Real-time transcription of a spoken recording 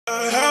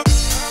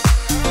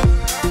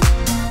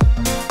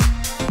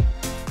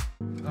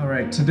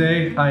right,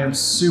 today I am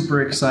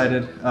super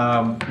excited.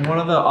 One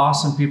of the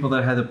awesome people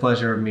that I had the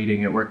pleasure of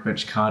meeting at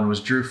Workbench Con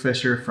was Drew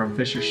Fisher from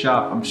Fisher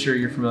Shop. I'm sure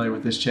you're familiar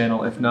with this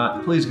channel. If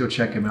not, please go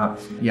check him out.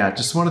 Yeah,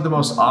 just one of the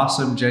most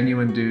awesome,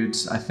 genuine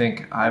dudes I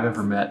think I've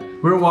ever met.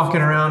 We were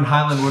walking around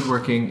Highland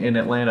Woodworking in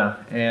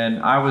Atlanta,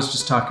 and I was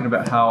just talking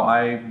about how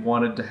I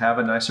wanted to have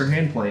a nicer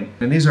hand plane.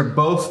 And these are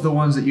both the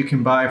ones that you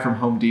can buy from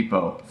Home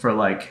Depot for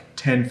like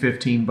 10,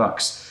 15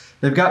 bucks.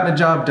 They've gotten the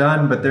job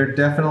done, but they're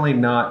definitely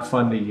not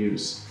fun to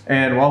use.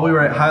 And while we were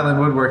at Highland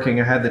Woodworking,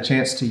 I had the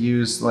chance to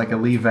use like a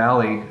Lee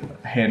Valley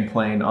hand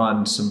plane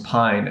on some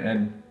pine,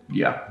 and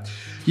yeah.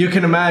 You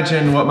can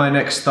imagine what my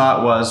next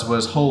thought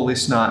was holy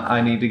snot,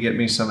 I need to get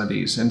me some of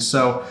these. And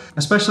so,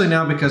 especially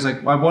now because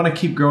I want to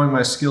keep growing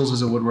my skills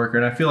as a woodworker,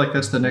 and I feel like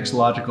that's the next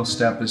logical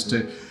step, is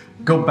to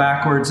go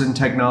backwards in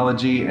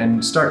technology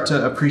and start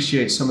to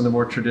appreciate some of the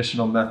more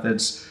traditional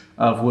methods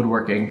of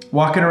woodworking.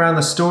 Walking around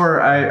the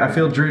store, I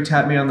feel Drew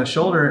tap me on the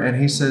shoulder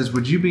and he says,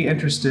 would you be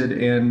interested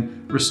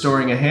in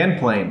restoring a hand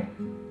plane?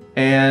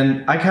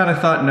 And I kind of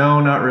thought,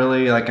 no, not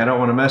really. Like, I don't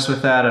want to mess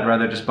with that. I'd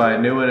rather just buy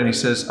a new one. And he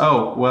says,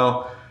 oh,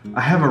 well,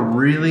 I have a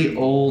really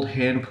old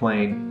hand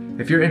plane.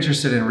 If you're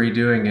interested in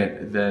redoing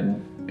it,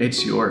 then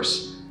it's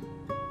yours.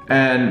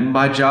 And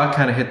my jaw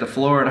kind of hit the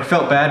floor, and I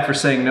felt bad for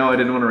saying no, I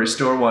didn't want to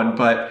restore one.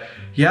 But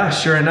yeah,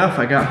 sure enough,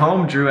 I got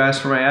home, Drew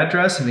asked for my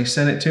address and he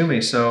sent it to me.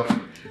 So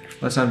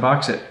let's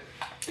unbox it.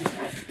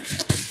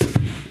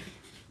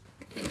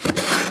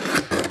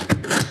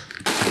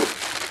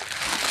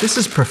 This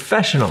is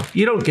professional.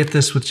 You don't get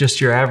this with just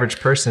your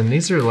average person.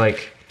 These are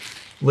like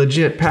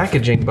legit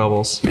packaging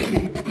bubbles.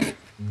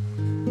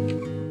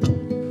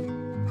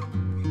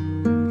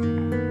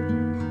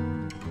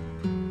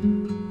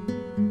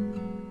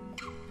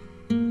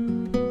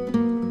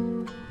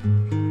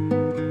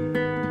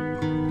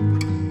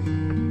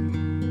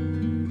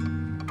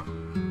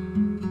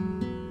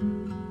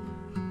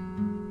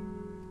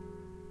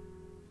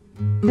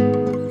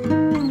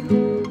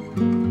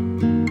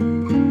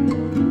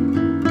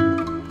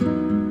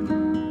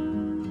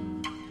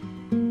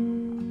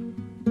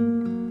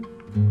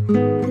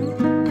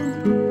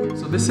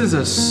 This is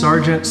a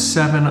Sargent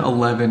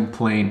 711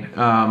 plane.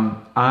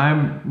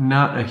 I'm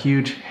not a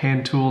huge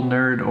hand tool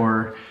nerd,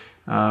 or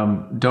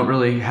don't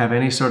really have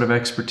any sort of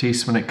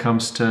expertise when it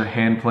comes to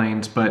hand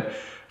planes, but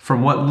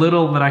from what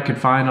little that I could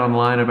find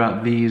online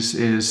about these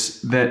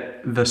is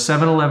that the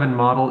 711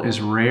 model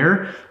is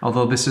rare,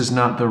 although this is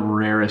not the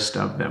rarest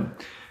of them.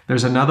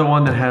 There's another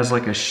one that has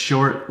like a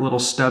short little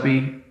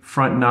stubby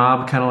front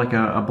knob, kind of like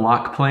a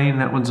block plane.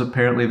 That one's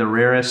apparently the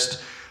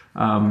rarest.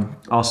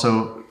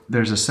 Also,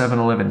 there's a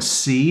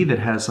 711C that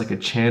has like a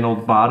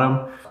channeled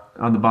bottom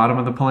on the bottom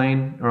of the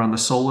plane, or on the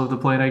sole of the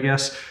plane, I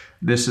guess.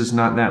 This is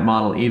not that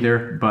model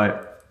either,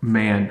 but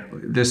man,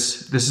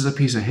 this is a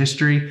piece of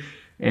history,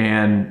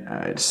 and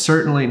it's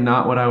certainly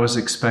not what I was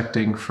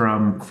expecting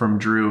from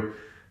Drew.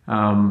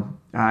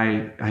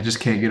 I just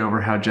can't get over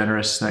how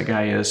generous that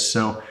guy is.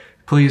 So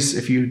please,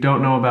 if you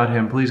don't know about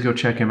him, please go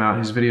check him out.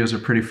 His videos are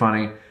pretty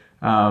funny.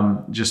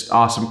 Just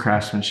awesome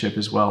craftsmanship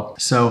as well.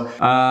 So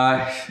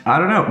I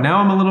don't know, now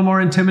I'm a little more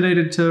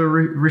intimidated to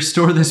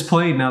restore this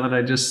plane now that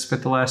I just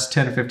spent the last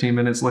 10 or 15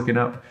 minutes looking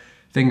up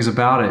things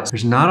about it.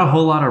 There's not a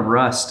whole lot of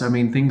rust. I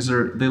mean,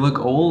 they look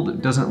old.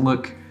 It doesn't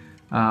look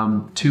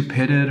too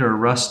pitted or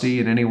rusty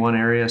in any one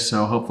area,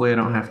 so hopefully I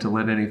don't have to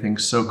let anything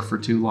soak for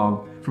too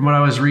long. From what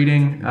I was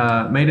reading,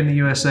 made in the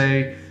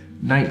USA,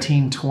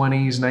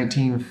 1920s,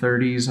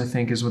 1930s, I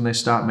think is when they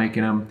stopped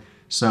making them.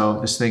 So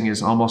this thing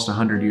is almost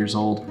 100 years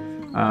old.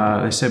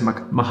 They said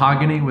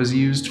mahogany was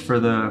used for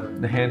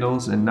the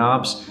handles and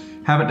knobs.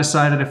 Haven't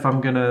decided if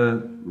I'm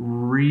gonna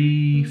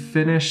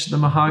refinish the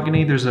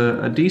mahogany. There's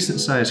a decent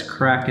sized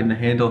crack in the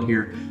handle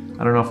here.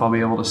 I don't know if I'll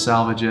be able to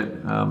salvage it.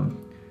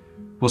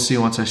 We'll see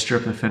once I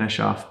strip the finish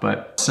off.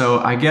 But so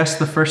I guess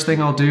the first thing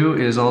I'll do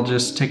is I'll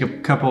just take a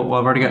couple, well,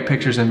 I've already got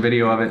pictures and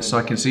video of it so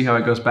I can see how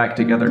it goes back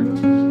together.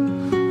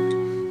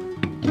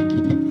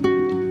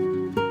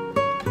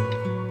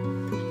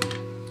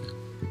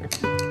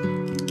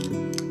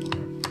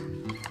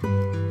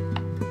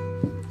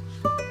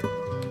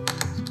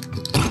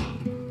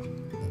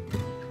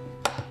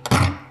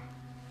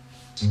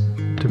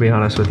 To be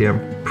honest with you,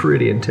 I'm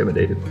pretty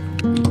intimidated.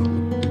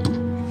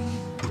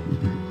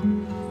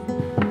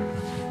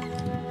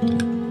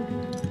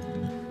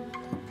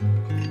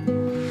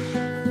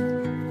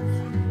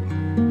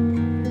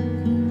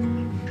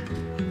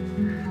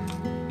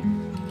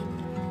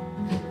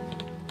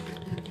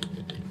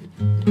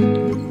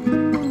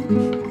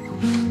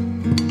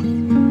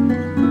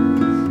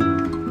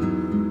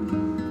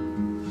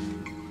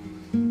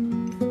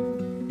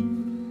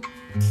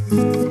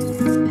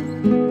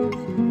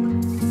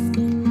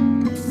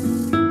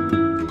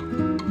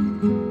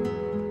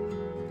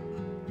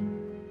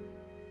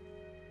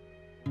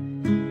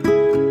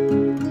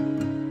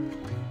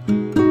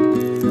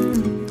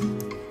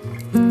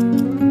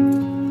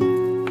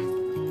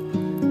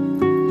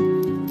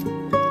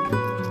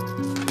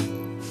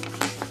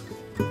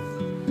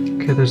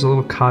 Okay, there's a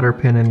little cotter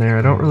pin in there.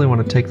 I don't really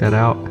want to take that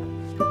out.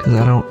 because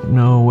I don't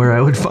know where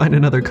I would find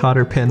another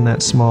cotter pin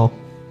that small.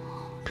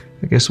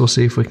 I guess we'll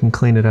see if we can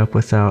clean it up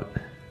without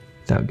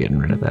getting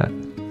rid of that.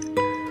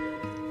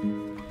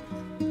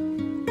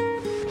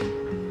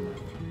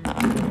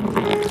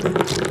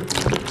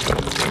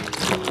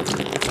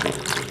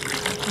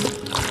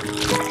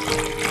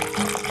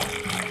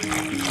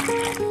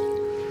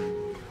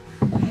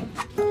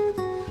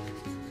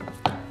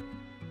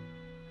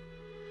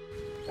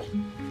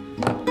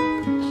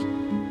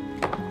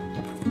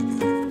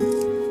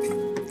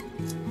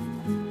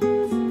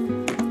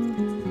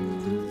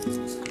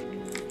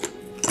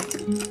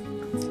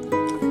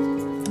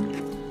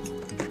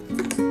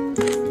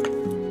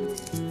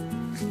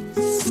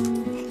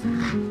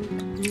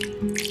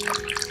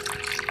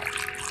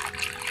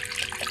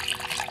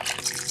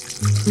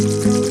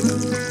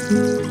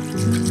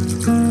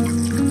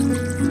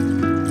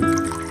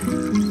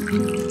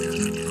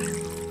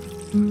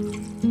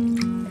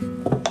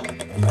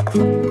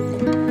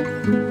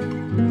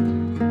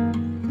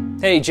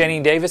 Hey, Jennie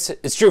and Davis,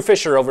 it's Drew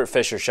Fisher over at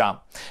Fisher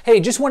Shop. Hey,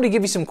 just wanted to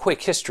give you some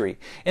quick history.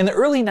 In the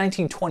early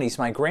 1920s,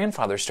 my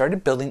grandfather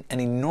started building an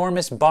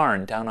enormous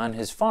barn down on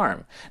his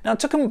farm. Now,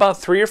 it took him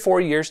about 3 or 4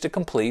 years to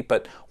complete,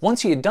 but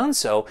once he had done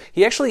so,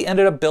 he actually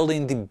ended up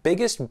building the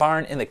biggest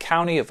barn in the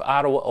county of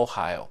Ottawa,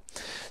 Ohio.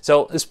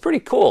 So it's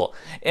pretty cool.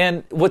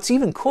 And what's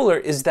even cooler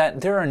is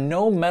that there are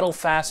no metal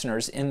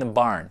fasteners in the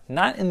barn.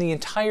 Not in the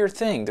entire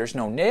thing. There's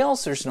no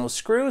nails, there's no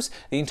screws.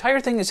 The entire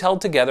thing is held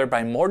together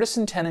by mortise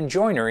and tenon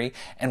joinery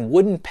and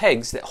wooden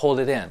pegs that hold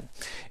it in.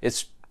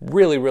 It's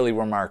really, really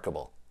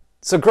remarkable.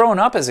 So growing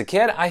up as a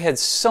kid, I had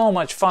so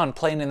much fun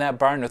playing in that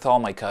barn with all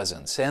my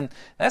cousins. And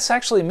that's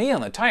actually me on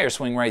the tire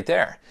swing right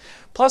there.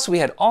 Plus, we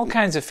had all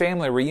kinds of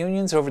family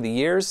reunions over the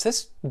years.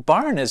 This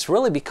barn has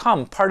really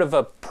become part of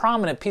a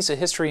prominent piece of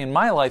history in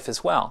my life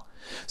as well.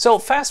 So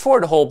fast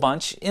forward a whole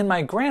bunch, in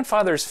my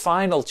grandfather's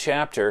final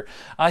chapter,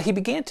 he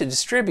began to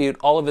distribute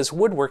all of his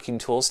woodworking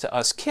tools to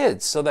us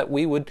kids so that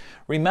we would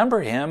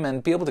remember him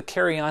and be able to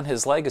carry on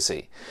his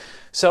legacy.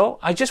 So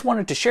I just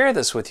wanted to share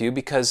this with you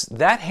because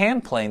that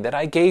hand plane that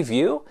I gave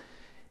you,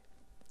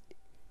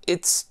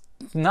 it's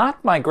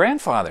not my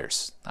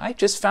grandfather's. I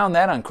just found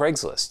that on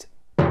Craigslist.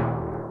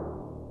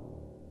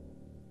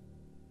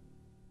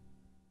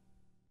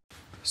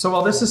 So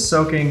while this is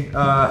soaking,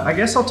 I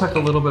guess I'll talk a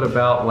little bit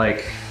about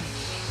like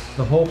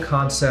the whole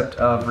concept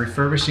of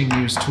refurbishing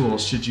used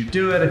tools. Should you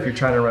do it if you're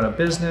trying to run a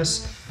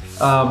business?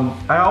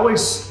 I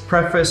always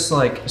preface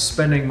like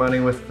spending money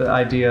with the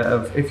idea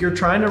of if you're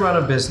trying to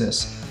run a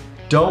business,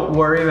 don't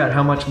worry about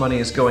how much money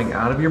is going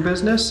out of your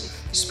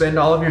business. Spend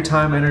all of your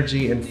time,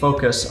 energy, and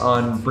focus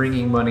on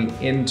bringing money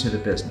into the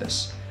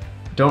business.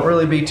 Don't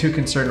really be too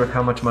concerned with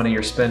how much money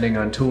you're spending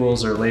on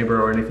tools or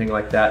labor or anything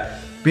like that.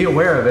 Be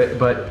aware of it,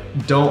 but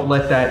don't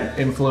let that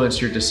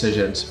influence your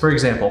decisions. For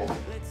example,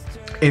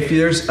 if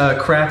there's a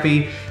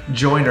crappy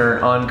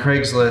joiner on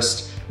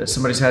Craigslist that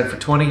somebody's had for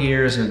 20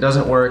 years and it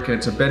doesn't work and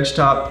it's a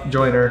benchtop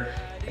joiner,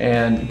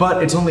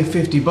 but it's only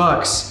 50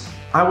 bucks,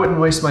 I wouldn't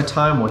waste my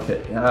time with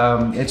it.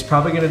 It's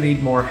probably gonna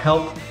need more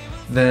help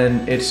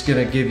than it's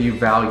gonna give you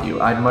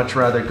value. I'd much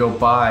rather go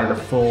buy the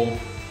full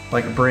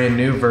like brand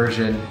new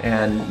version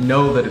and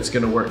know that it's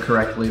gonna work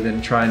correctly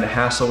than trying to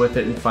hassle with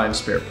it and find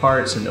spare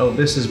parts and oh,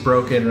 this is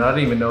broken and I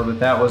didn't even know that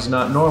that was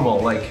not normal.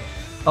 Like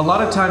a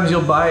lot of times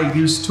you'll buy a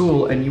used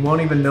tool and you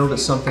won't even know that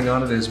something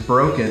on it is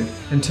broken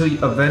until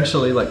you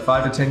eventually, like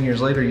 5 to 10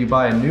 years later, you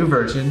buy a new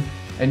version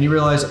and you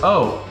realize,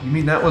 oh, you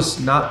mean that was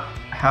not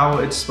how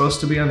it's supposed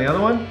to be on the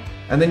other one?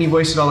 And then you've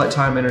wasted all that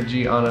time,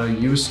 energy on a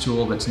used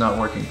tool that's not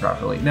working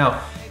properly.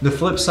 Now, the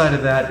flip side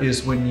of that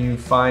is when you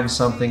find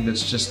something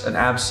that's just an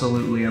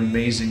absolutely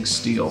amazing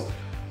steal.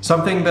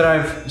 Something that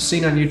I've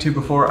seen on YouTube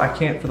before, I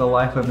can't for the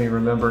life of me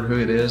remember who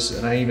it is,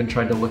 and I even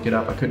tried to look it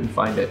up, I couldn't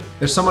find it.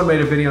 There's someone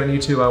made a video on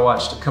YouTube I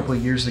watched a couple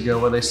of years ago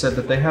where they said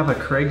that they have a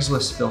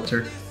Craigslist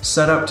filter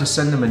set up to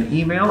send them an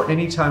email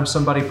anytime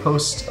somebody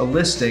posts a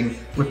listing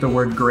with the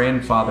word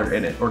grandfather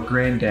in it, or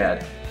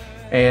granddad.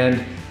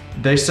 And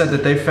they said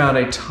that they found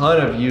a ton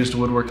of used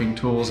woodworking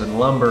tools and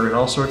lumber and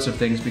all sorts of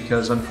things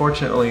because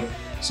unfortunately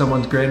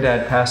someone's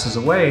granddad passes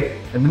away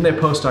and then they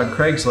post on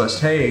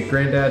Craigslist, hey,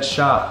 granddad's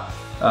shop,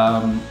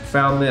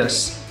 found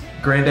this.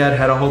 Granddad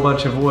had a whole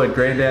bunch of wood.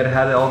 Granddad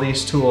had all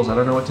these tools. I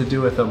don't know what to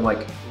do with them.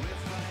 Like,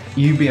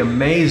 you'd be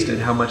amazed at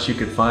how much you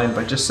could find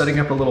by just setting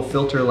up a little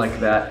filter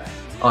like that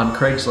on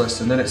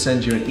Craigslist and then it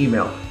sends you an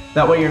email.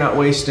 That way you're not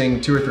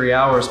wasting 2 or 3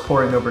 hours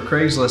poring over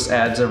Craigslist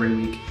ads every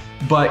week,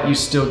 but you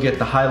still get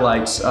the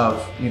highlights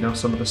of, you know,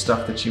 some of the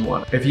stuff that you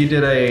want. If you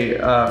did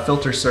a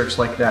filter search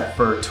like that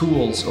for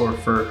tools or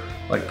for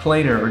like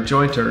planer or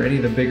jointer or any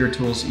of the bigger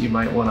tools that you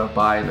might want to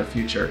buy in the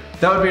future,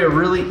 that would be a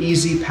really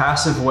easy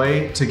passive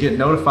way to get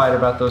notified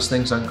about those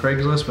things on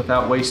Craigslist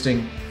without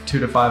wasting 2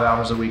 to 5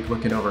 hours a week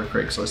looking over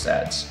Craigslist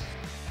ads.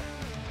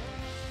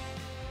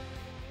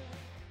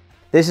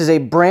 This is a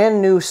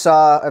brand new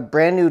saw, a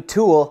brand new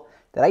tool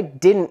that I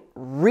didn't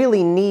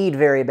really need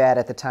very bad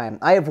at the time.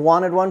 I have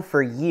wanted one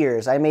for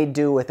years. I made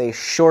do with a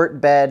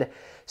short bed,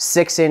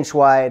 6-inch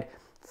wide,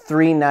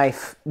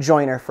 3-knife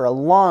joiner for a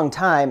long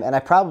time, and I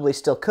probably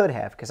still could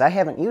have because I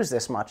haven't used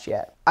this much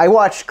yet. I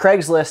watch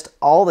Craigslist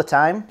all the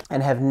time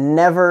and have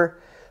never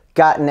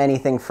gotten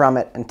anything from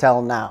it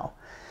until now.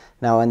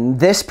 Now, in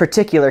this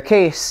particular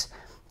case,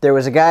 there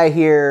was a guy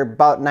here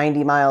about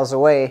 90 miles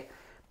away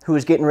who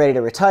was getting ready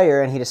to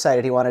retire, and he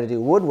decided he wanted to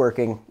do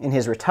woodworking in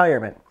his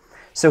retirement.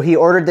 So he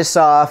ordered this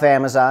saw off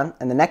Amazon,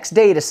 and the next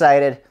day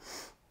decided,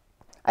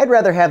 I'd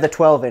rather have the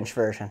 12-inch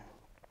version.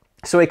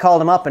 So he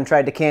called him up and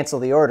tried to cancel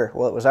the order.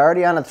 Well, it was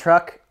already on a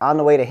truck on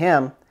the way to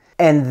him,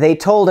 and they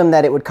told him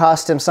that it would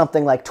cost him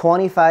something like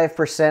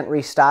 25%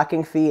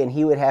 restocking fee, and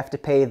he would have to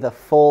pay the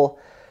full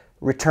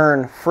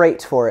return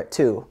freight for it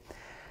too.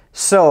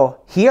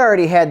 So he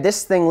already had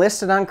this thing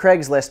listed on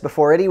Craigslist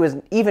before it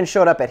even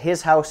showed up at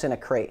his house in a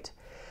crate.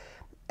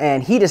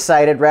 And he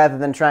decided, rather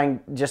than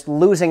just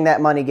losing that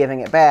money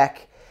giving it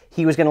back,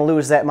 he was going to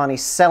lose that money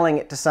selling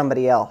it to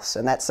somebody else,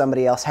 and that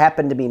somebody else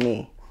happened to be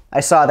me. I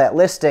saw that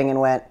listing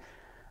and went,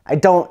 I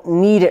don't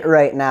need it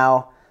right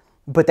now,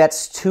 but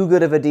that's too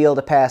good of a deal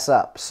to pass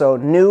up. So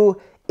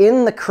new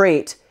in the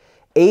crate,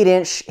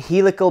 8-inch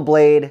helical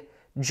blade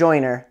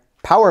joiner,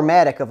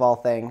 Powermatic of all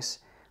things,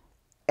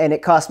 and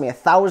it cost me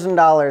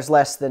 $1,000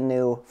 less than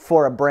new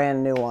for a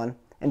brand new one.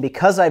 And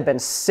because I've been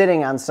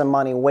sitting on some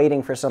money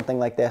waiting for something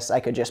like this, I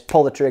could just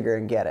pull the trigger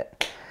and get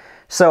it.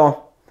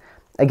 So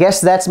I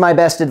guess that's my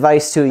best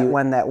advice to you.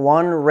 When that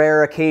one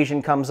rare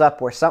occasion comes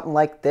up where something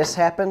like this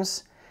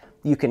happens,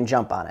 you can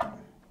jump on it.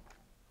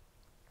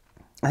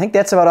 I think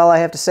that's about all I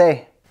have to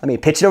say. Let me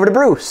pitch it over to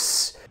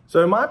Bruce.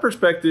 So my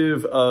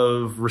perspective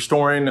of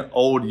restoring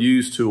old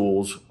used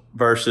tools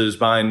versus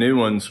buying new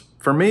ones,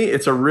 for me,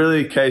 it's a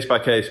really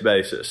case-by-case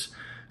basis.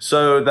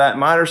 So that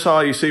miter saw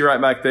you see right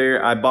back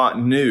there, I bought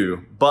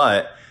new,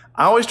 but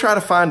I always try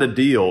to find a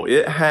deal.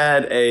 It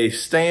had a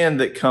stand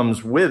that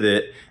comes with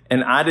it,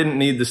 and I didn't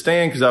need the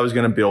stand because I was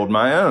going to build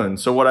my own.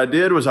 So what I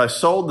did was I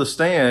sold the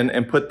stand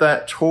and put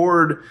that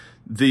toward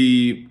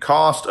the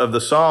cost of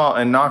the saw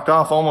and knocked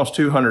off almost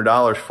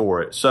 $200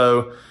 for it.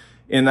 So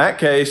in that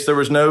case, there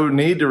was no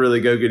need to really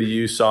go get a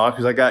used saw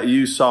because I got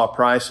used saw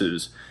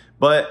prices.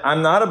 But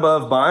I'm not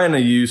above buying a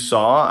used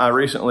saw. I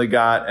recently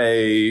got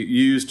a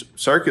used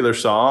circular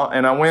saw,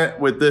 and I went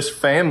with this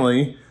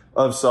family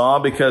of saw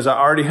because I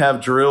already have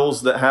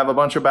drills that have a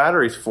bunch of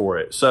batteries for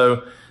it.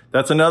 So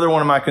that's another one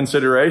of my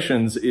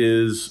considerations,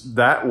 is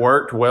that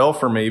worked well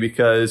for me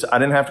because I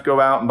didn't have to go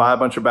out and buy a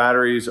bunch of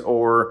batteries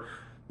or,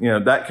 you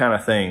know, that kind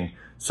of thing.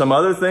 Some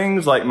other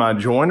things like my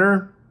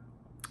joiner,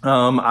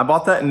 I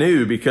bought that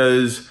new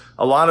because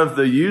a lot of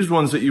the used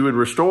ones that you would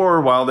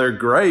restore, while they're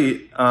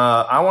great,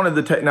 I wanted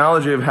the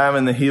technology of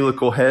having the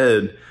helical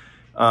head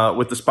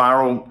with the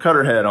spiral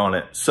cutter head on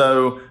it.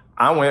 So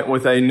I went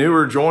with a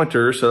newer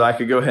jointer so that I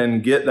could go ahead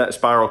and get that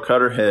spiral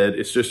cutter head.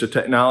 It's just a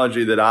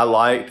technology that I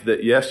liked,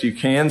 that yes, you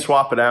can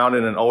swap it out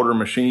in an older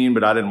machine,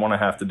 but I didn't want to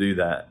have to do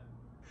that.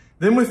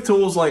 Then with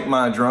tools like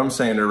my drum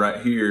sander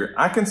right here,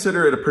 I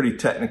consider it a pretty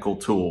technical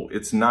tool.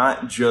 It's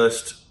not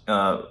just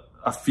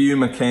a few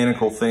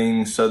mechanical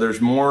things, so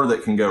there's more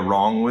that can go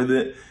wrong with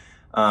it.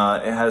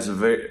 It has a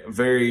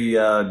very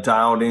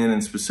dialed in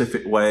and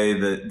specific way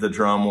that the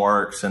drum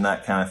works and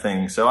that kind of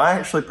thing. So I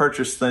actually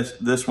purchased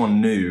this one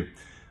new.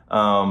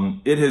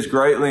 It has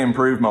greatly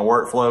improved my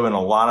workflow in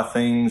a lot of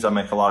things. I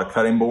make a lot of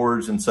cutting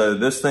boards, and so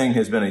this thing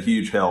has been a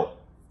huge help.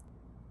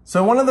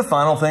 So one of the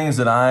final things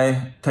that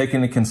I take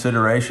into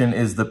consideration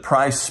is the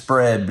price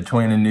spread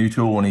between a new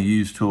tool and a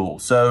used tool.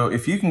 So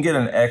if you can get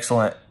an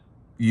excellent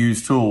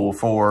used tool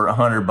for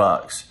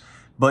 $100,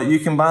 but you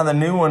can buy the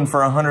new one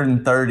for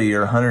 130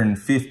 or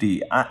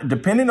 150.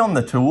 Depending on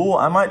the tool,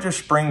 I might just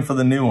spring for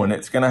the new one.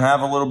 It's going to have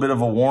a little bit of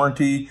a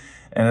warranty,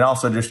 and it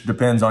also just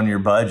depends on your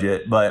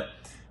budget. But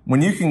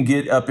when you can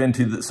get up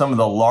into some of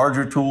the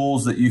larger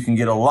tools that you can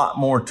get a lot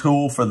more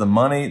tool for the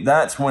money,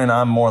 that's when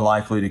I'm more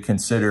likely to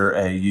consider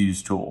a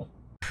used tool.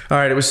 All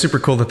right, it was super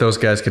cool that those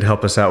guys could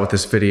help us out with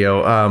this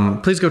video.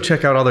 Please go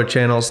check out all their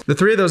channels. The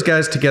three of those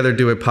guys together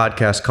do a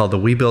podcast called the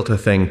We Built a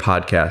Thing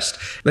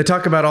podcast. They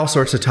talk about all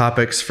sorts of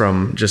topics,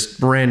 from just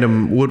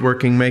random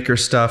woodworking maker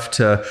stuff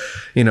to,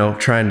 you know,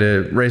 trying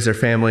to raise their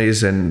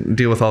families and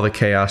deal with all the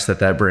chaos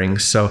that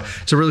brings. So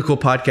it's a really cool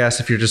podcast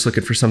if you're just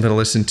looking for something to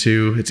listen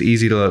to. It's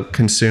easy to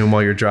consume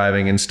while you're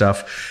driving and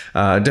stuff.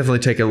 Definitely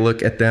take a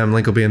look at them.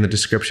 Link will be in the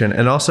description.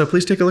 And also,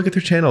 please take a look at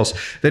their channels.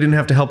 They didn't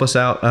have to help us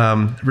out.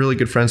 Really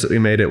good friends that we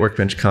made at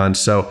Workbench Con.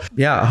 So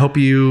yeah, I hope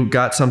you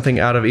got something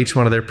out of each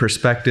one of their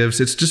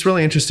perspectives. It's just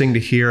really interesting to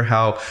hear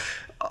how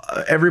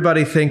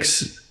everybody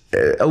thinks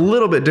a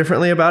little bit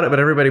differently about it, but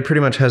everybody pretty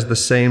much has the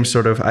same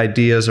sort of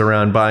ideas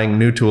around buying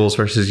new tools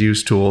versus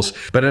used tools.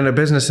 But in a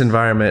business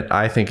environment,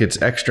 I think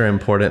it's extra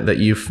important that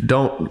you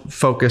don't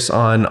focus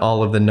on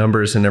all of the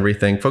numbers and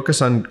everything.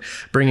 Focus on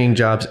bringing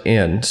jobs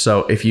in.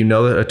 So if you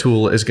know that a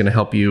tool is going to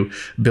help you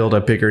build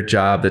a bigger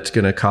job that's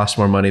going to cost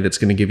more money, that's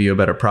going to give you a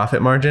better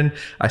profit margin,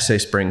 I say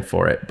spring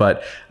for it.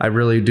 But I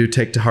really do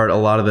take to heart a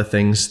lot of the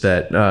things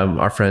that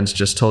our friends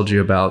just told you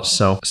about.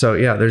 So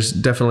yeah, there's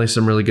definitely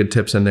some really good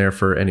tips in there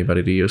for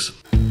anybody to use.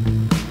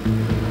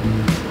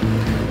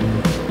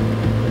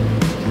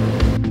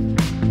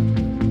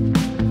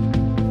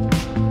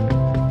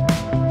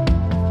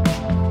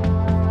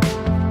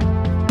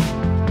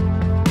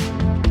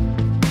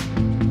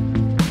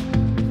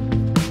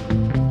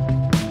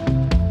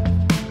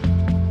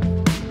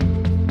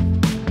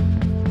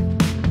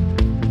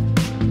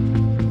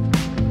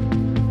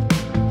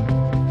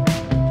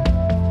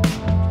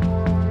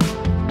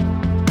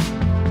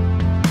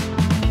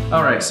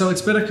 right, so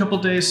it's been a couple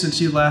days since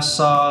you last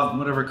saw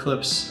whatever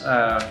clips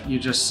you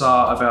just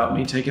saw about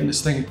me taking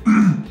this thing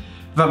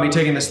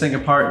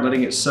apart and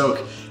letting it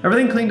soak.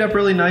 Everything cleaned up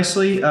really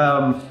nicely.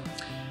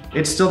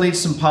 It still needs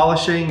some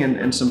polishing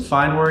and some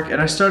fine work, and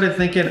I started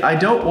thinking, I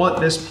don't want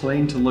this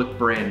plane to look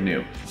brand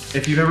new.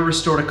 If you've ever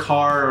restored a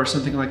car or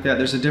something like that,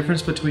 there's a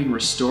difference between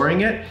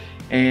restoring it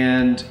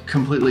and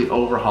completely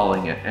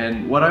overhauling it.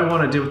 And what I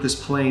want to do with this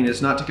plane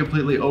is not to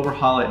completely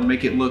overhaul it and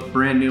make it look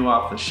brand new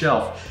off the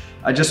shelf.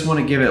 I just want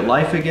to give it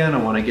life again.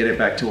 I want to get it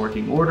back to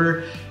working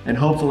order, and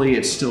hopefully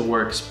it still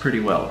works pretty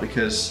well,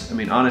 because I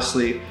mean,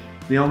 honestly,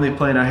 the only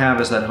plane I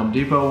have is that Home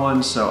Depot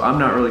one, so I'm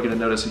not really going to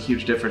notice a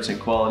huge difference in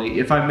quality.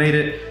 If I made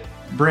it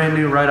brand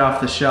new right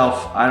off the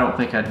shelf, I don't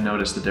think I'd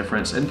notice the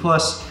difference. And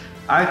plus,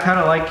 I kind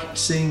of like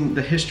seeing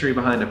the history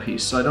behind a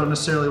piece, so I don't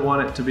necessarily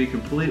want it to be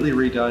completely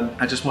redone.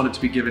 I just want it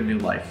to be given new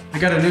life. I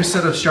got a new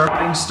set of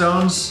sharpening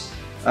stones.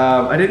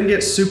 I didn't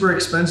get super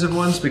expensive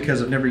ones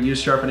because I've never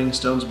used sharpening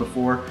stones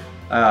before.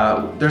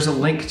 There's a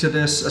link to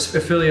this,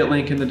 affiliate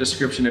link in the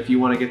description if you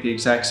want to get the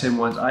exact same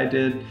ones I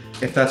did.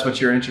 If that's what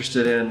you're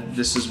interested in,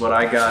 this is what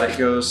I got. It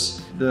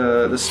goes,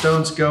 the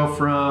stones go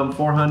from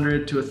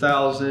 400 to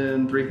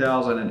 1,000,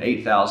 3,000, and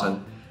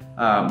 8,000.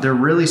 They're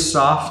really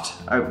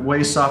soft,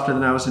 way softer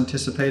than I was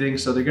anticipating,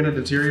 so they're gonna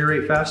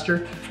deteriorate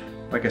faster.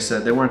 Like I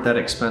said, they weren't that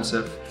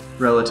expensive,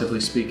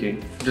 relatively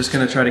speaking. I'm just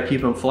gonna try to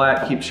keep them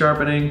flat, keep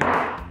sharpening,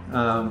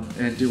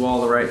 and do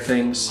all the right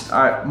things.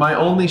 My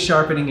only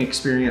sharpening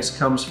experience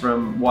comes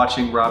from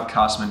watching Rob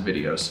Kosman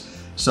videos.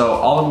 So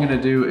all I'm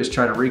gonna do is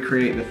try to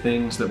recreate the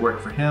things that work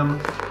for him.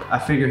 I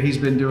figure he's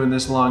been doing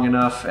this long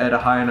enough at a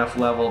high enough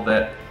level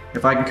that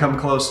if I can come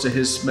close to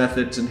his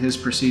methods and his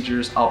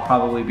procedures, I'll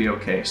probably be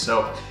okay.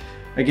 So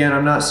again,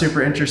 I'm not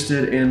super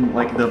interested in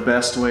like the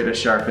best way to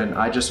sharpen.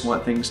 I just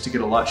want things to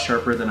get a lot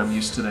sharper than I'm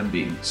used to them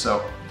being.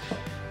 So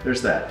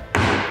there's that.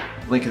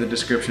 Link in the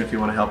description if you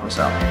want to help us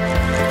out.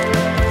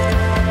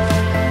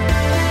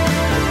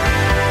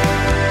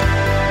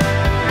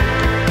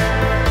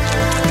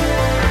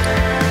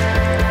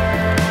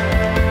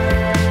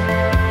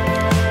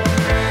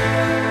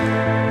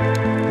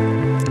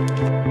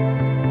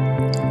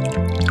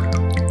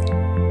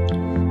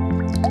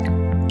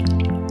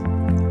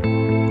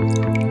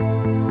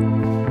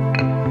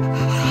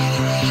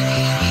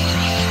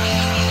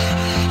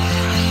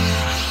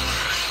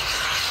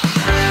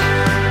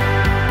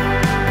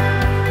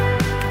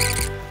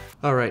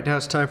 All right, now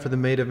it's time for the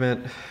main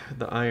event,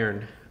 the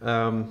iron.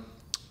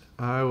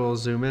 I will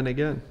zoom in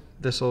again,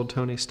 this old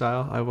Tony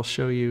style. I will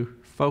show you,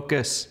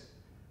 focus,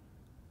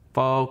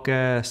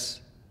 focus.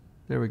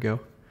 There we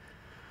go.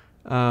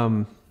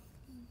 I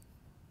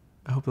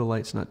hope the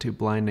light's not too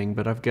blinding,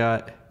 but I've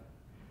got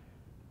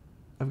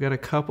a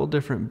couple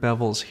different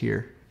bevels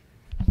here.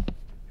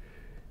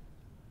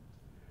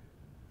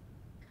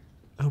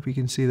 I hope you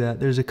can see that.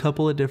 There's a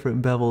couple of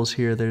different bevels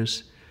here.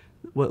 There's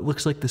what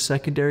looks like the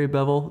secondary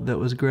bevel that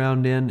was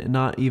ground in,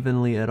 not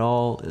evenly at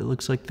all. It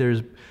looks like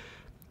there's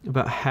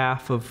about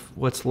half of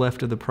what's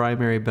left of the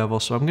primary bevel.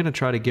 So I'm gonna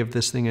try to give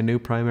this thing a new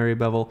primary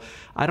bevel.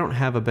 I don't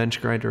have a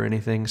bench grind or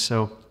anything,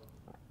 so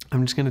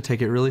I'm just gonna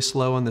take it really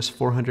slow on this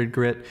 400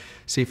 grit,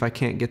 see if I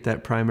can't get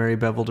that primary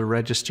bevel to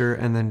register,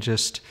 and then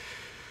just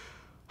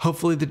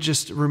hopefully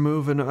just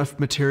remove enough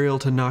material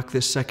to knock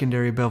this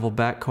secondary bevel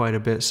back quite a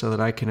bit so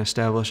that I can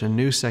establish a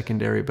new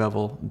secondary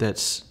bevel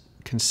that's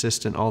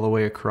consistent all the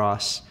way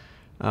across,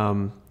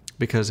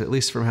 because at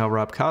least from how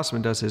Rob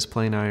Kosman does his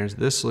plane irons,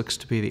 this looks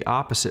to be the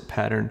opposite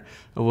pattern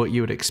of what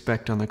you would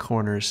expect on the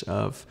corners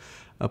of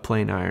a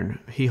plane iron.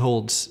 He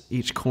holds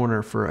each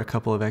corner for a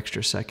couple of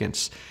extra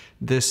seconds.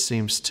 This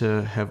seems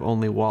to have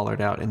only wallered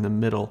out in the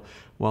middle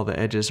while the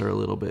edges are a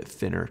little bit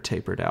thinner,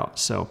 tapered out.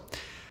 So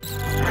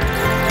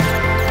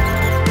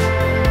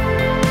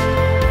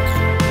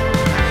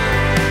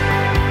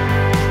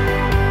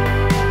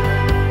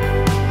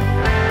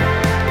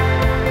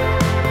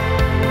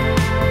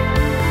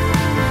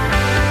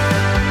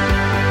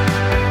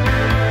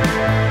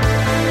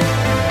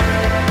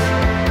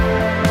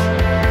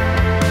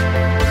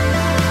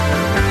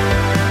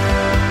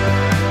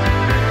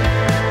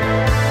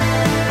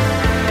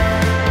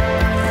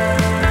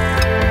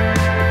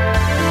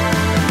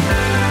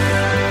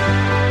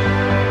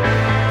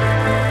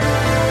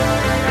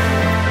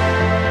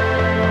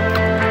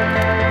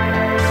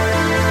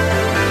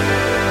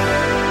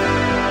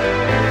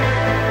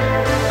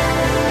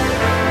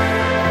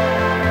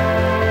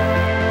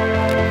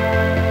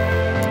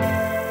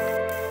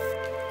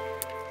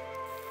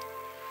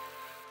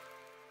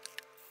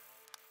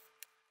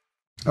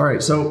all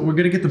right, so we're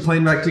gonna get the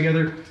plane back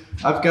together.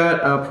 I've got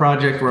a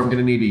project where I'm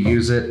gonna need to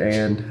use it,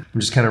 and I'm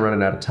just kind of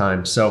running out of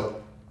time.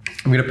 So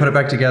I'm gonna put it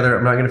back together.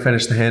 I'm not gonna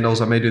finish the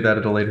handles. I may do that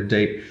at a later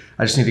date.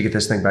 I just need to get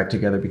this thing back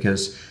together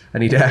because I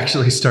need to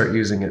actually start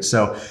using it.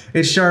 So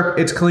it's sharp,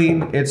 it's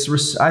clean,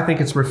 I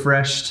think it's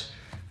refreshed,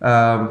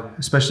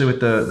 especially with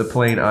the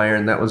plain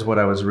iron. That was what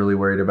I was really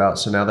worried about.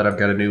 So now that I've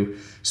got a new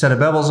set of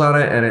bevels on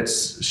it and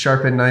it's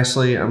sharpened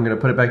nicely, I'm gonna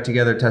put it back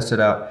together, test it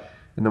out,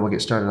 and then we'll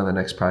get started on the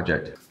next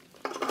project.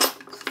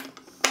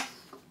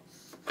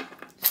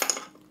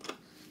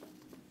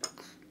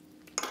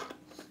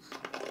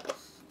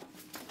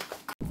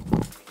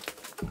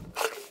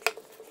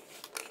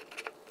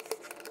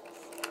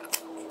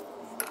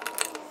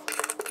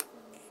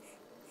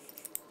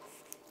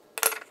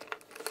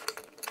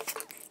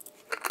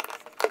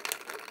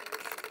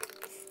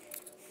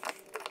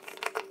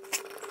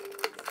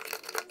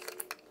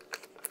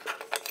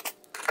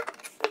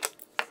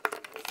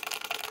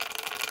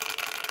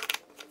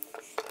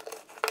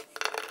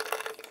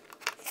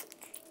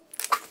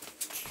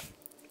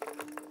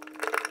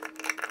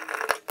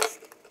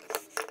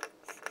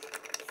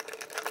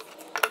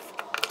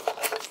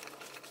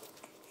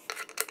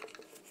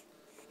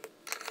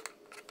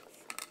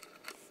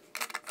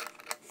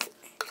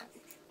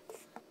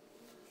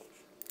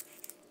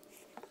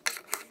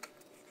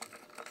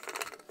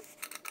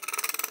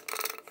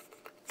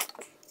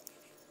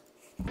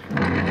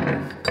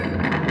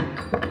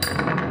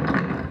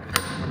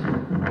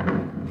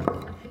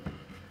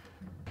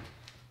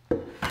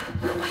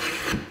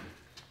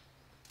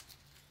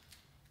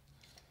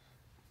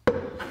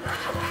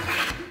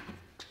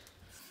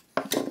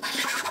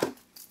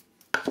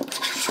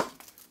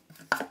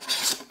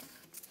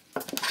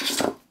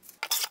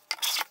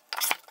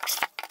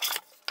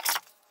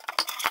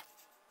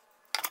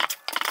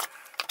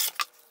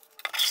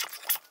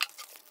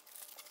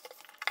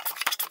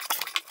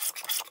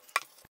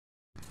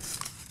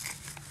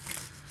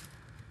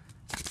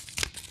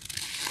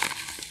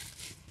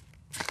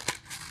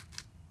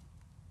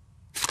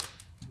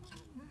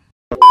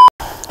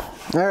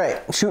 All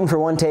right, shooting for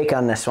one take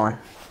on this one.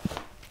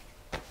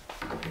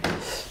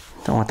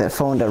 Don't want that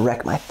phone to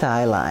wreck my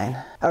thigh line.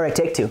 All right,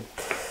 take two.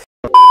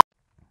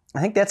 I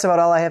think that's about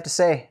all I have to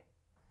say.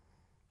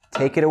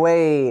 Take it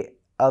away,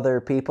 other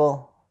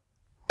people.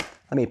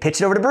 Let me pitch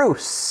it over to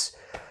Bruce.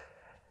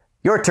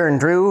 Your turn,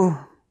 Drew.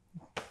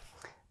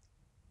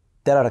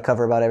 That ought to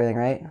cover about everything,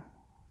 right?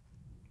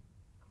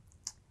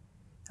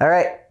 All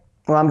right,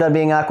 well, I'm done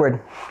being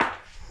awkward.